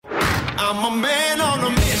I'm a man on a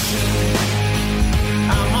mission.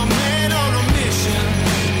 I'm a man on a mission.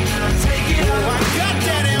 Take it up. I got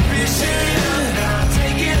that ambition.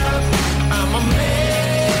 Take it up. I'm a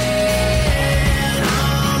man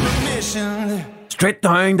on a mission. Straight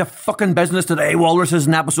down to fucking business today, Walruses,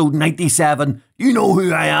 in episode 97. You know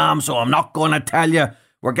who I am, so I'm not going to tell you.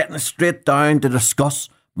 We're getting straight down to discuss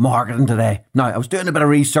marketing today. Now, I was doing a bit of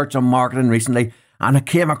research on marketing recently, and I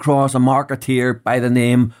came across a marketeer by the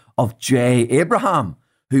name of Jay Abraham,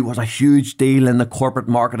 who was a huge deal in the corporate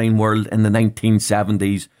marketing world in the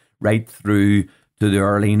 1970s, right through to the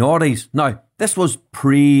early noughties. Now, this was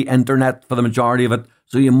pre-internet for the majority of it,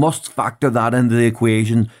 so you must factor that into the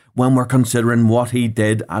equation when we're considering what he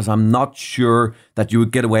did, as I'm not sure that you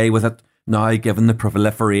would get away with it now, given the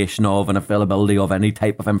proliferation of and availability of any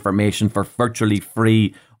type of information for virtually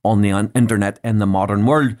free on the internet in the modern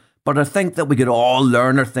world. But I think that we could all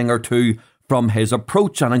learn a thing or two from his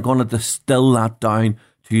approach, and I'm going to distill that down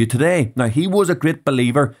to you today. Now, he was a great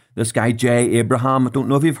believer, this guy Jay Abraham. I don't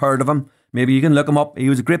know if you've heard of him. Maybe you can look him up. He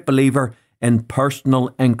was a great believer in personal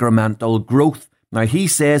incremental growth. Now, he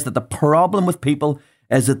says that the problem with people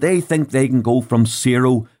is that they think they can go from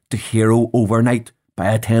zero to hero overnight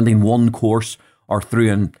by attending one course or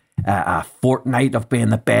through a fortnight of being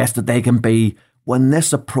the best that they can be, when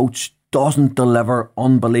this approach doesn't deliver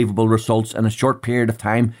unbelievable results in a short period of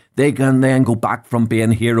time. They can then go back from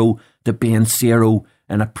being hero to being zero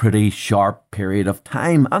in a pretty sharp period of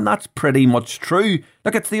time. And that's pretty much true.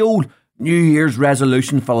 Look, it's the old New Year's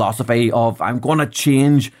resolution philosophy of I'm going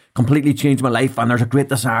to completely change my life, and there's a great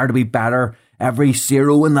desire to be better. Every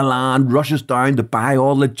zero in the land rushes down to buy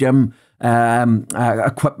all the gym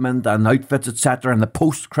equipment and outfits, etc., and the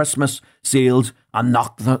post-Christmas sales, and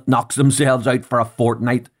knocks themselves out for a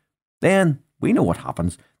fortnight. Then we know what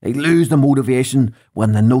happens. They lose the motivation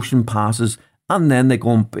when the notion passes, and then they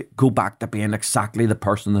go back to being exactly the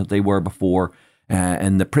person that they were before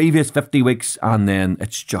in the previous 50 weeks, and then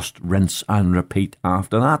it's just rinse and repeat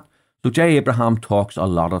after that. So Jay Abraham talks a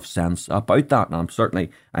lot of sense about that, and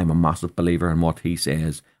I'm a massive believer in what he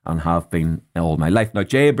says and have been all my life. Now,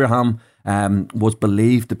 Jay Abraham was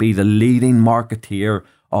believed to be the leading marketeer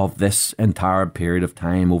of this entire period of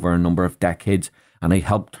time over a number of decades, and he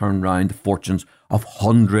helped turn around the fortunes of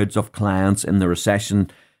hundreds of clients in the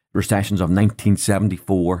recessions of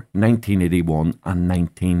 1974, 1981 and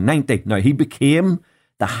 1990. Now, he became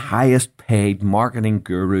the highest paid marketing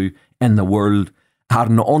guru in the world at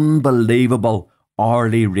an unbelievable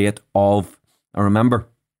hourly rate of, I remember,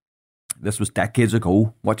 this was decades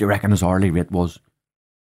ago, what do you reckon his hourly rate was?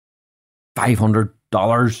 $500,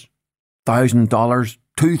 $1,000,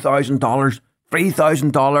 $2,000,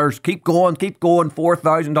 $3,000, keep going,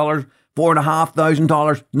 $4,000,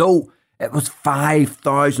 $4,500. No, it was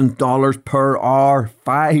 $5,000 per hour,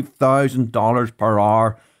 $5,000 per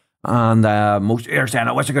hour. And most are saying,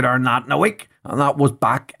 I wish I could earn that in a week. And that was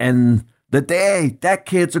back in the day,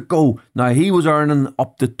 decades ago. Now, he was earning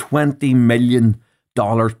up to $20 million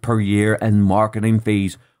per year in marketing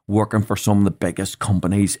fees, working for some of the biggest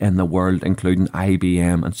companies in the world, including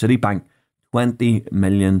IBM and Citibank. $20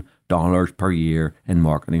 million per year in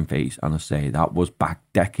marketing fees. And I say that was back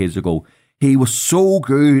decades ago. He was so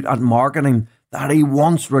good at marketing that he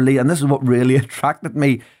once really, and this is what really attracted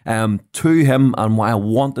me to him, and why I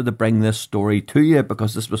wanted to bring this story to you,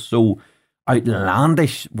 because this was so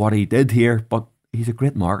outlandish what he did here. But he's a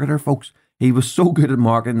great marketer, folks. He was so good at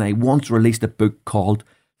marketing that he once released a book called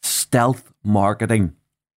Stealth Marketing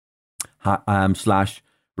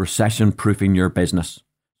 / Recession Proofing Your Business.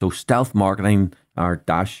 So Stealth Marketing or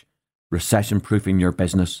 - Recession Proofing Your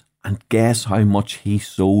Business. And guess how much he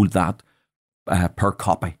sold that per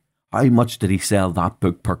copy? How much did he sell that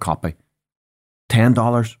book per copy? $10,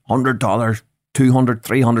 $100, $200,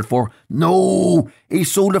 $300, $400. No, he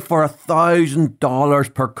sold it for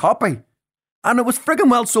 $1,000 per copy. And it was friggin'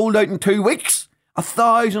 well sold out in 2 weeks.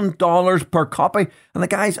 $1,000 per copy. And the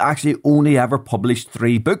guy's actually only ever published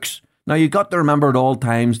 3 books. Now, you got to remember at all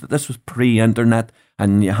times that this was pre-internet,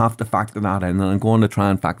 and you have to factor that in. And I'm going to try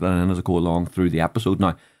and factor that in as I go along through the episode.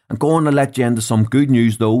 Now, I'm going to let you into some good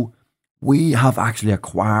news, though. We have actually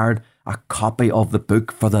acquired a copy of the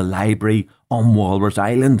book for the library on Walrus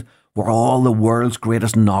Island, where all the world's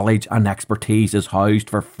greatest knowledge and expertise is housed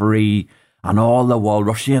for free, and all the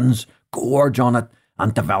Walrusians gorge on it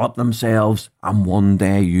and develop themselves, and one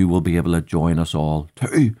day you will be able to join us all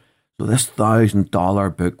too. So this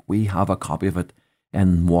 $1,000 book, we have a copy of it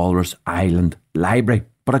in Walrus Island Library.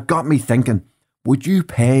 But it got me thinking, would you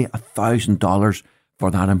pay $1,000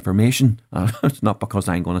 for that information. It's not because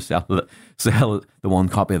I'm going to sell the one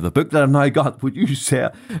copy of the book that I've now got. Would you pay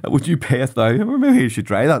 $1,000? Or maybe you should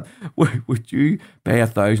try that. Would you pay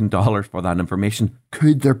 $1,000 for that information?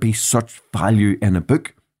 Could there be such value in a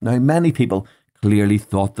book? Now, many people clearly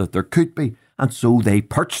thought that there could be, and so they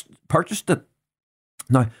purchased it.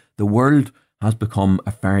 Now, the world has become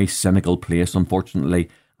a very cynical place, unfortunately,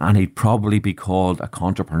 and he'd probably be called a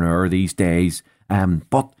entrepreneur these days.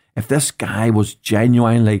 But if this guy was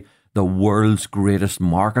genuinely the world's greatest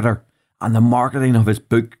marketer, and the marketing of his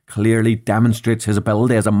book clearly demonstrates his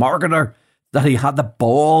ability as a marketer, that he had the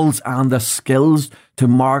balls and the skills to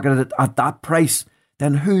market it at that price,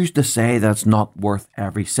 then who's to say that it's not worth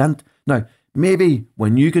every cent? Now, maybe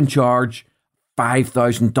when you can charge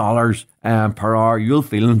 $5,000 per hour, you'll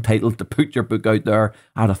feel entitled to put your book out there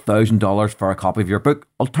at $1,000 for a copy of your book.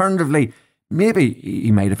 Alternatively, maybe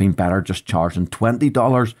he might have been better just charging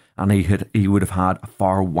 $20 and he would have had a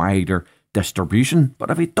far wider distribution. But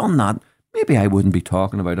if he'd done that, maybe I wouldn't be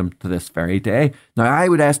talking about him to this very day. Now, I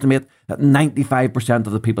would estimate that 95%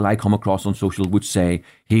 of the people I come across on social would say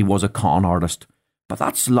he was a con artist. But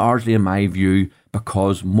that's largely, in my view,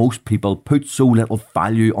 because most people put so little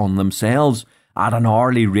value on themselves at an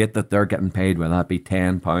hourly rate that they're getting paid, whether that be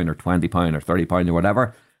 £10 or £20 or £30 or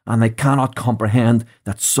whatever, and they cannot comprehend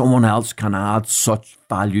that someone else can add such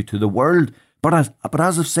value to the world. But as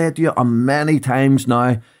I've said to you many times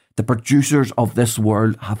now, the producers of this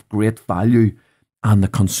world have great value, and the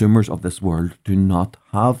consumers of this world do not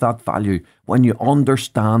have that value. When you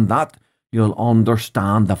understand that, you'll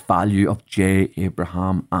understand the value of J.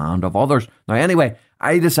 Abraham and of others. Now, anyway,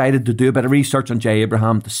 I decided to do a bit of research on J.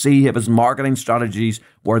 Abraham to see if his marketing strategies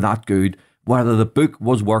were that good, whether the book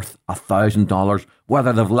was worth $1,000,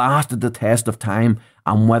 whether they've lasted the test of time,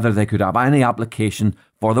 and whether they could have any application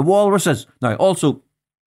for the walruses. Now, also,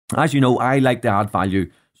 as you know, I like to add value.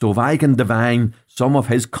 So if I can divine some of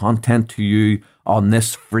his content to you on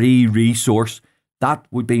this free resource, that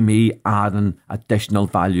would be me adding additional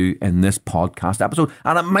value in this podcast episode.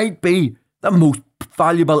 And it might be the most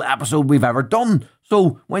valuable episode we've ever done.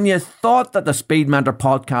 So when you thought that the Speed Mentor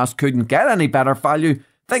podcast couldn't get any better value,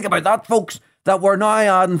 think about that, folks, that we're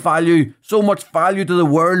now adding value, so much value to the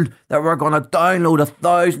world that we're going to download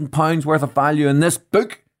 £1,000 worth of value in this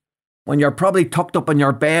book. When you're probably tucked up in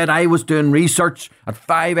your bed, I was doing research at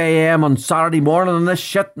 5 a.m. on Saturday morning on this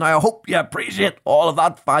shit. Now, I hope you appreciate all of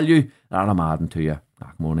that value that I'm adding to you.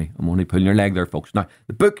 I'm only pulling your leg there, folks. Now,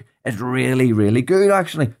 the book is really, really good,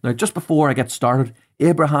 actually. Now, just before I get started,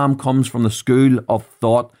 Abraham comes from the school of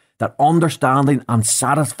thought that understanding and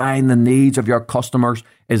satisfying the needs of your customers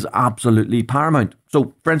is absolutely paramount.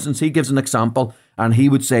 So, for instance, he gives an example, and he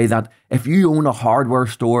would say that if you own a hardware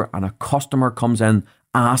store and a customer comes in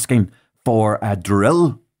asking for a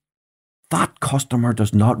drill, that customer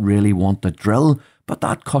does not really want the drill, but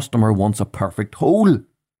that customer wants a perfect hole.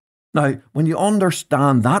 Now, when you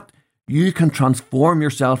understand that, you can transform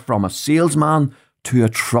yourself from a salesman to a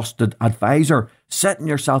trusted advisor, setting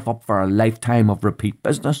yourself up for a lifetime of repeat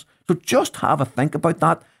business. So just have a think about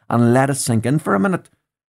that and let it sink in for a minute.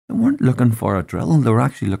 They weren't looking for a drill, they were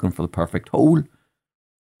actually looking for the perfect hole.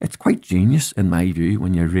 It's quite genius, in my view,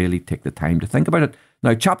 when you really take the time to think about it.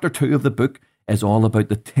 Now, chapter 2 of the book is all about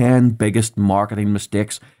the 10 biggest marketing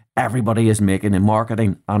mistakes everybody is making in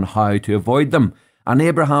marketing and how to avoid them. And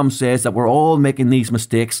Abraham says that we're all making these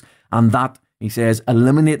mistakes, and that, he says,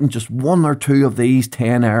 eliminating just 1 or 2 of these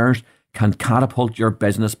 10 errors can catapult your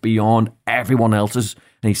business beyond everyone else's.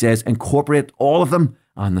 And he says, incorporate all of them,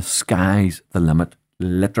 and the sky's the limit,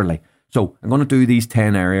 literally. So I'm going to do these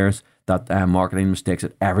 10 areas that marketing mistakes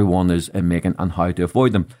that everyone is making and how to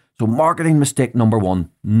avoid them. So marketing mistake number 1,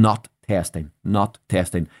 not testing.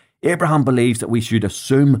 Abraham believes that we should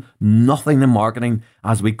assume nothing in marketing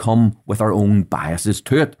as we come with our own biases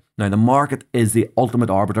to it. Now, the market is the ultimate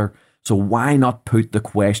arbiter, so why not put the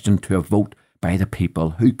question to a vote by the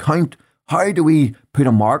people who count? How do we put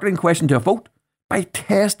a marketing question to a vote? By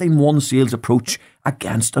testing one sales approach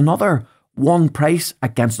against another, one price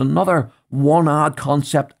against another, one ad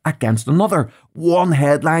concept against another, one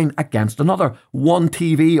headline against another, one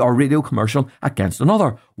TV or radio commercial against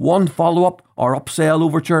another, one follow-up or upsell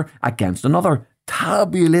overture against another.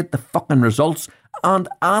 Tabulate the fucking results and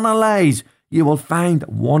analyse. You will find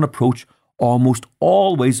one approach almost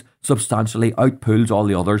always substantially outpulls all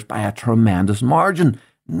the others by a tremendous margin.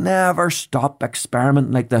 Never stop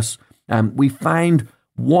experimenting like this. We find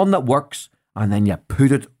one that works, and then you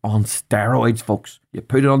put it on steroids, folks. You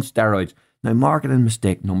put it on steroids. Now, marketing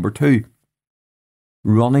mistake number 2.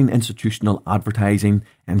 Running institutional advertising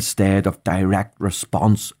instead of direct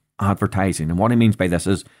response advertising. And what he means by this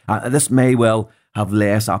is, this may well have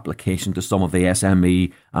less application to some of the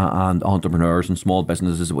SME and entrepreneurs and small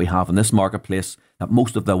businesses that we have in this marketplace that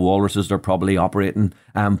most of the walruses are probably operating.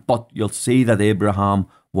 But you'll see that Abraham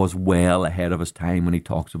was well ahead of his time when he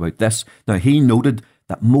talks about this. Now, he noted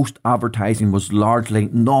that most advertising was largely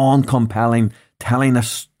non-compelling, telling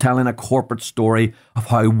a corporate story of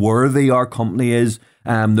how worthy our company is,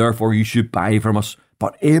 therefore you should buy from us.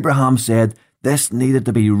 But Abraham said this needed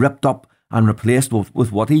to be ripped up and replaced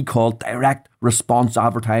with what he called direct response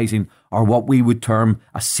advertising, or what we would term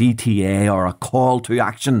a CTA, or a call to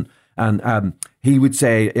action. And he would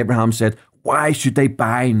say, Abraham said, why should they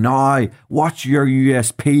buy now? What's your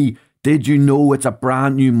USP? Did you know it's a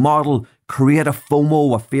brand new model? Create a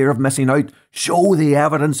FOMO, a fear of missing out. Show the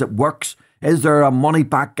evidence it works. Is there a money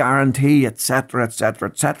back guarantee, etc., etc.,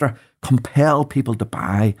 etc.? Compel people to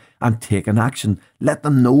buy and take an action. Let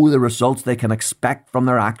them know the results they can expect from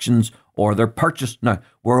their actions or their purchase. Now,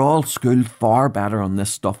 we're all schooled far better on this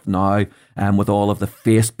stuff now, with all of the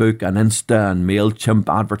Facebook and Insta and MailChimp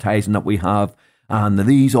advertising that we have. And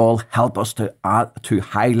these all help us to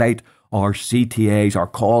highlight our CTAs, our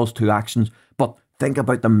calls to actions. But think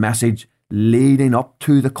about the message leading up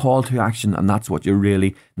to the call to action, and that's what you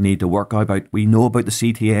really need to work about. We know about the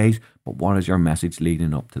CTAs, but what is your message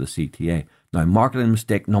leading up to the CTA? Now, marketing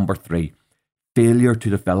mistake number 3, failure to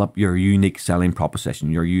develop your unique selling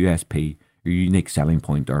proposition, your USP, your unique selling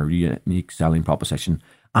point or unique selling proposition,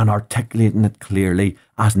 and articulating it clearly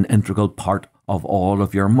as an integral part of all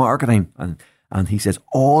of your marketing. And he says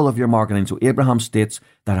all of your marketing. So Abraham states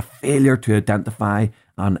that a failure to identify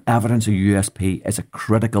and evidence a USP is a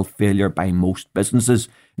critical failure by most businesses.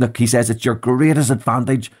 Look, he says it's your greatest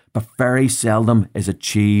advantage, but very seldom is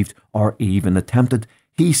achieved or even attempted.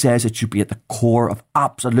 He says it should be at the core of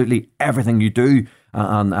absolutely everything you do.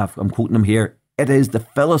 And I'm quoting him here. It is the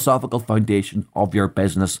philosophical foundation of your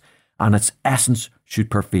business, and its essence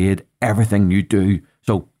should pervade everything you do.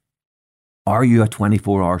 So, are you a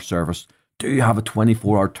 24-hour service? Do you have a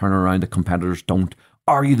 24-hour turnaround that competitors don't?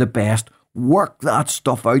 Are you the best? Work that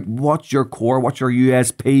stuff out. What's your core? What's your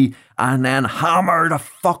USP? And then hammer the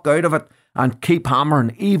fuck out of it and keep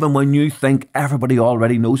hammering, even when you think everybody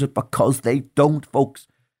already knows it, because they don't, folks.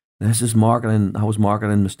 This is marketing. That was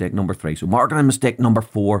marketing mistake number 3. So marketing mistake number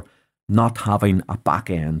 4, not having a back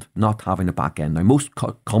end. Not having a back end. Now, most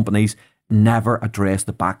companies never address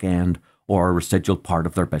the back end or a residual part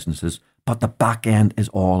of their businesses, but the back end is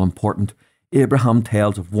all important. Abraham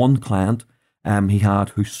tells of one client he had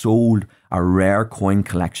who sold a rare coin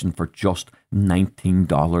collection for just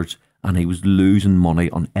 $19, and he was losing money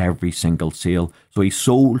on every single sale. So he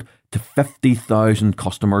sold to 50,000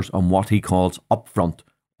 customers on what he calls upfront,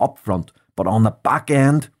 but on the back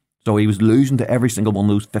end, so he was losing to every single one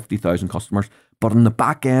of those 50,000 customers, but on the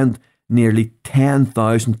back end, nearly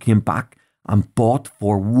 10,000 came back and bought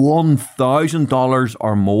for $1,000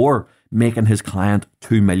 or more, making his client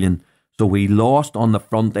 $2 million. So we lost on the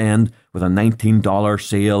front end with a $19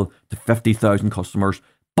 sale to 50,000 customers,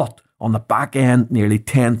 but on the back end, nearly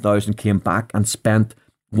 10,000 came back and spent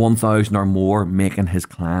 1,000 or more, making his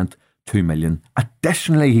client $2 million.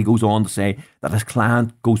 Additionally, he goes on to say that his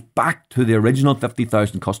client goes back to the original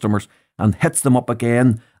 50,000 customers and hits them up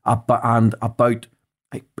again,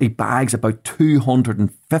 he bags about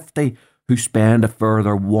 250 who spend a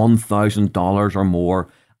further $1,000 or more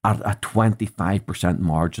at a 25%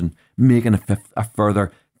 margin, making a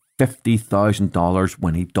further $50,000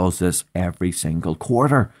 when he does this every single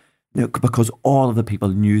quarter. Now, because all of the people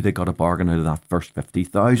knew they got a bargain out of that first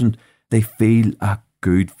 50,000, they feel a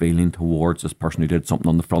good feeling towards this person who did something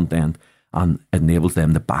on the front end, and it enables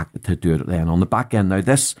them to do it then on the back end. Now,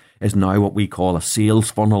 this is now what we call a sales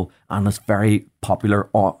funnel, and it's very popular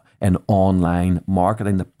in online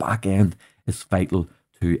marketing. The back end is vital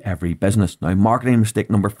to every business. Now, marketing mistake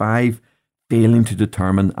number 5, failing to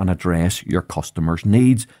determine and address your customers'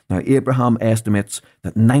 needs. Now, Abraham estimates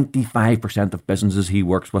that 95% of businesses he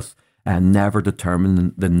works with never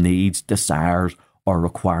determine the needs, desires, or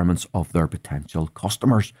requirements of their potential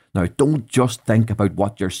customers. Now, don't just think about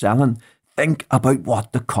what you're selling. Think about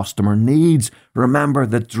what the customer needs. Remember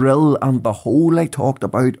the drill and the hole I talked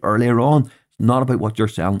about earlier on. It's not about what you're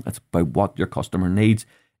selling. It's about what your customer needs.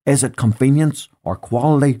 Is it convenience or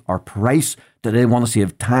quality or price? Do they want to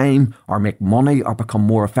save time or make money or become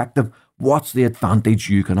more effective? What's the advantage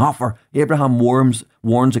you can offer? Abraham warns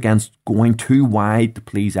against going too wide to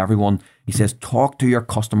please everyone. He says, talk to your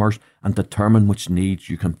customers and determine which needs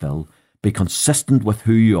you can fill. Be consistent with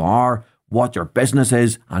who you are, what your business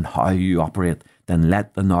is, and how you operate. Then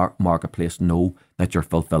let the marketplace know that you're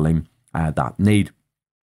fulfilling that need.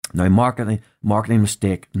 Now, marketing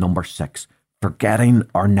mistake number 6, forgetting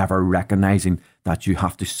or never recognising that you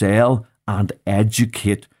have to sell and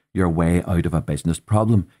educate your way out of a business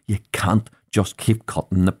problem. You can't just keep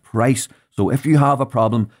cutting the price. So if you have a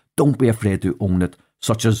problem, don't be afraid to own it.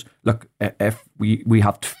 Such as, look, if we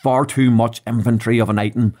have far too much inventory of an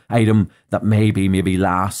item that may be maybe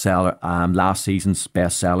last season's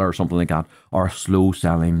bestseller or something like that, or a slow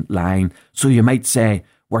selling line. So you might say,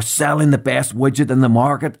 we're selling the best widget in the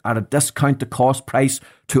market at a discount to cost price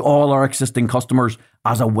to all our existing customers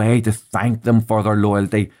as a way to thank them for their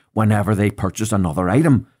loyalty whenever they purchase another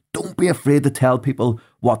item. Don't be afraid to tell people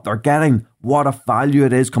what they're getting, what a value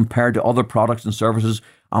it is compared to other products and services,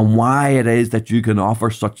 and why it is that you can offer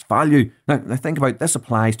such value. Now think about this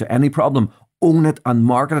applies to any problem. Own it and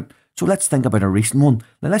market it. So let's think about a recent one.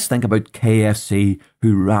 Now let's think about KFC,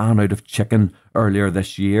 who ran out of chicken earlier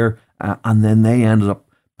this year, and then they ended up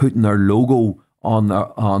putting their logo on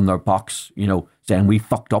their box, saying we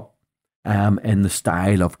fucked up, in the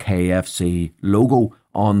style of KFC logo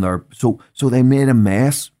on their. So they made a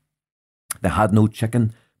mess. They had no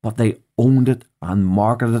chicken, but they owned it and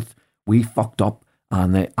marketed it. We fucked up,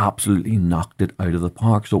 and they absolutely knocked it out of the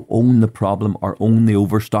park. So own the problem or own the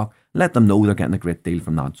overstock. Let them know they're getting a great deal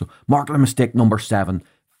from that. So marketing mistake number 7,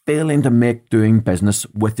 failing to make doing business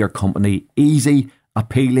with your company easy,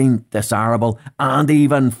 appealing, desirable, and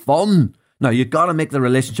even fun. Now, you've got to make the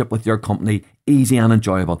relationship with your company easy and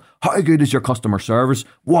enjoyable. How good is your customer service?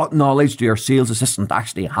 What knowledge do your sales assistant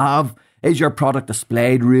actually have? Is your product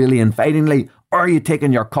displayed really invitingly? Or are you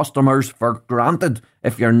taking your customers for granted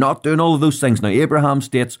if you're not doing all of those things? Now, Abraham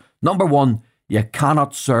states, number 1, you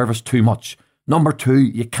cannot service too much. Number 2,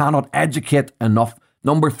 you cannot educate enough.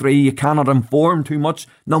 Number 3, you cannot inform too much.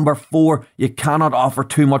 Number 4, you cannot offer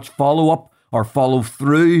too much follow-up or follow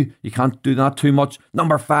through. You can't do that too much.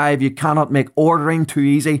 Number 5, you cannot make ordering too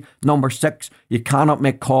easy. Number 6, you cannot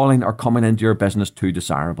make calling or coming into your business too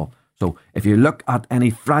desirable. So if you look at any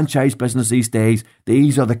franchise business these days,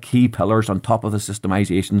 these are the key pillars on top of the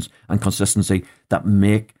systemizations and consistency that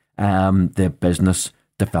make the business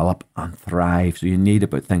develop and thrive. So you need to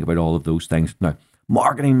think about all of those things. Now,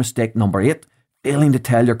 marketing mistake number 8, failing to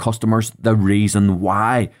tell your customers the reason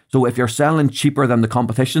why. So if you're selling cheaper than the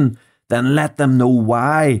competition, then let them know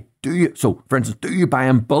why. So, for instance, do you buy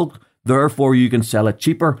in bulk, therefore you can sell it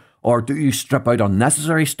cheaper? Or do you strip out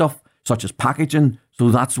unnecessary stuff, such as packaging? So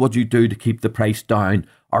that's what you do to keep the price down.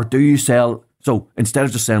 Or do you sell, so instead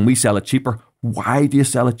of just saying we sell it cheaper, why do you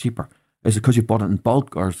sell it cheaper? Is it because you bought it in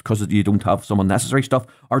bulk, or is it because you don't have some unnecessary stuff?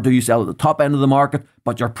 Or do you sell at the top end of the market,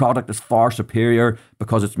 but your product is far superior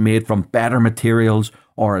because it's made from better materials,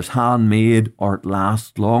 or is handmade, or it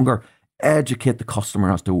lasts longer? Educate the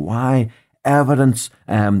customer as to why. Evidence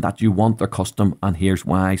that you want their custom, and here's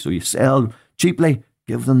why. So you sell cheaply,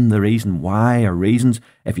 give them the reason why or reasons.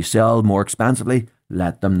 If you sell more expensively,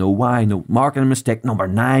 let them know why. No, marketing mistake number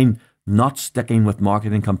 9, not sticking with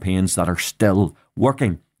marketing campaigns that are still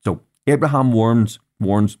working. So Abraham warns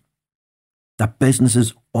that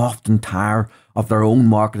businesses often tire of their own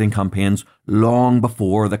marketing campaigns long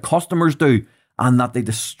before the customers do, and that they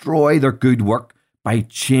destroy their good work by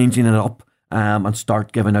changing it up and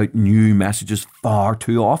start giving out new messages far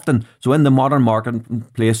too often. So in the modern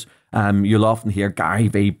marketplace, you'll often hear Gary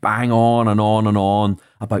Vee bang on and on and on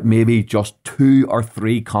about maybe just 2 or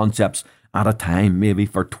 3 concepts at a time, maybe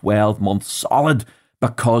for 12 months solid,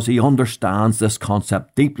 because he understands this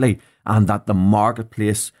concept deeply, and that the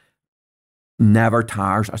marketplace never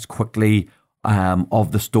tires as quickly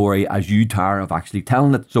of the story as you tire of actually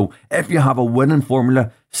telling it. So if you have a winning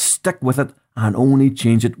formula, stick with it and only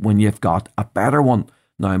change it when you've got a better one.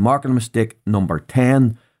 Now, marketing mistake number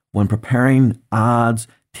 10, when preparing ads,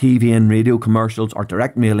 TV and radio commercials, or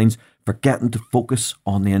direct mailings, forgetting to focus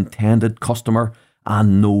on the intended customer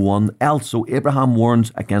and no one else. So Abraham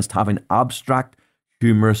warns against having abstract,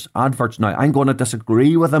 humorous adverts. Now, I'm going to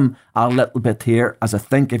disagree with him a little bit here, as I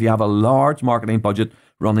think if you have a large marketing budget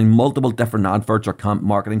running multiple different adverts or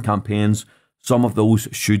marketing campaigns, some of those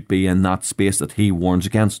should be in that space that he warns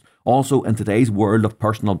against. Also, in today's world of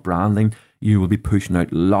personal branding, you will be pushing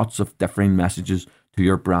out lots of differing messages to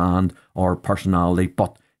your brand or personality,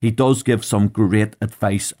 but he does give some great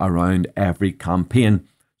advice around every campaign.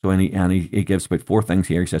 So he gives about 4 things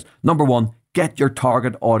here. He says, number 1, get your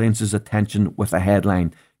target audience's attention with a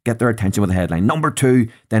headline. Get their attention with a headline. Number 2,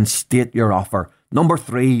 then state your offer. Number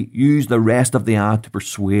 3, use the rest of the ad to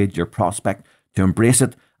persuade your prospect to embrace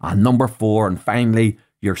it. And number 4, and finally,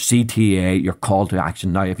 your CTA, your call to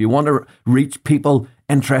action. Now, if you want to reach people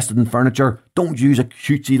interested in furniture, don't use a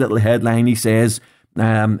cutesy little headline, he says.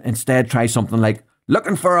 Instead, try something like,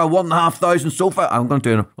 looking for a 1,500 sofa. I'll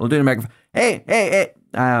do an American. Hey.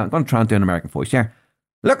 I'm going to try and do an American voice here.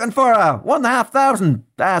 Looking for a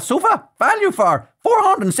 1,500 sofa. Value for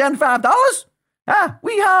 $475.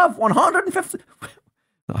 We have 150.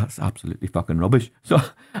 That's absolutely fucking rubbish. So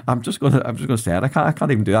I'm just gonna say it. I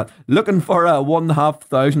can't even do that. Looking for a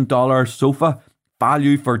 $1,500 sofa.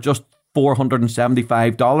 Value for just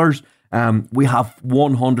 $475. We have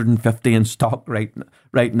 150 in stock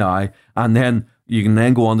right now. And then you can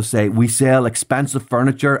then go on to say, we sell expensive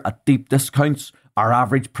furniture at deep discounts. Our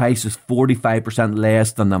average price is 45%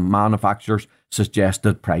 less than the manufacturer's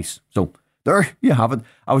suggested price. So there you have it.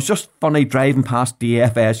 I was just funny driving past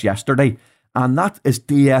DFS yesterday, and that is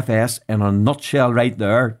DFS in a nutshell right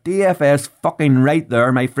there. DFS fucking right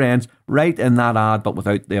there, my friends. Right in that ad, but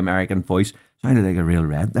without the American voice. Sounded like a real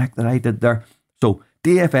redneck that I did there. So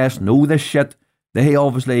DFS know this shit. They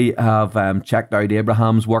obviously have checked out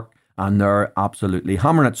Abraham's work, and they're absolutely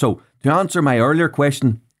hammering it. So to answer my earlier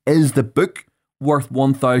question, is the book worth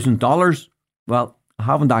 $1,000? Well, I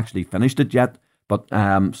haven't actually finished it yet, but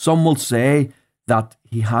some will say that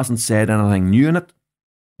he hasn't said anything new in it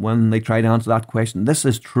when they try to answer that question. This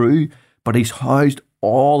is true, but he's housed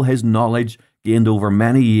all his knowledge gained over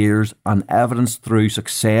many years and evidence through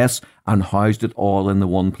success and housed it all in the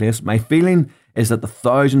one place. My feeling is that the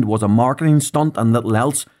 1,000 was a marketing stunt and little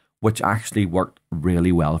else, which actually worked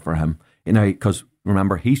really well for him. You know, because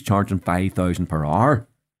remember, he's charging $5,000 per hour.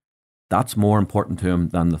 That's more important to him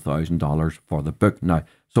than the $1,000 for the book. Now,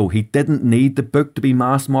 so he didn't need the book to be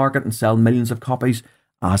mass market and sell millions of copies,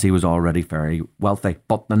 as he was already very wealthy.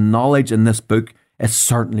 But the knowledge in this book is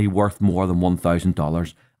certainly worth more than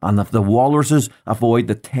 $1,000. And if the walruses avoid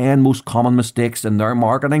the 10 most common mistakes in their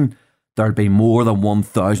marketing, there'll be more than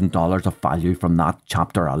 $1,000 of value from that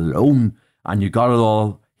chapter alone. And you got it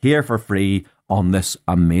all here for free on this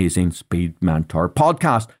amazing Speed Mentor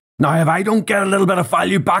podcast. Now, if I don't get a little bit of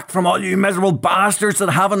value back from all you miserable bastards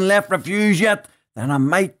that haven't left reviews yet, then I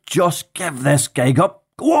might just give this gig up.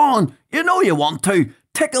 Go on, you know you want to.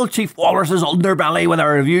 Tickle Chief Walrus's underbelly with a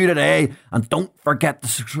review today, and don't forget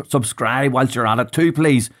to subscribe whilst you're at it too,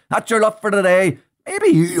 please. That's your luck for today. Maybe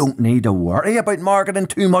you don't need to worry about marketing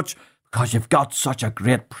too much because you've got such a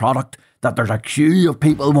great product that there's a queue of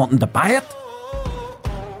people wanting to buy it.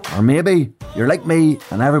 Or maybe you're like me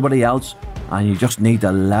and everybody else, and you just need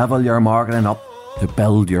to level your marketing up to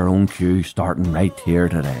build your own queue starting right here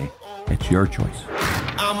today. It's your choice.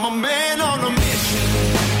 I'm a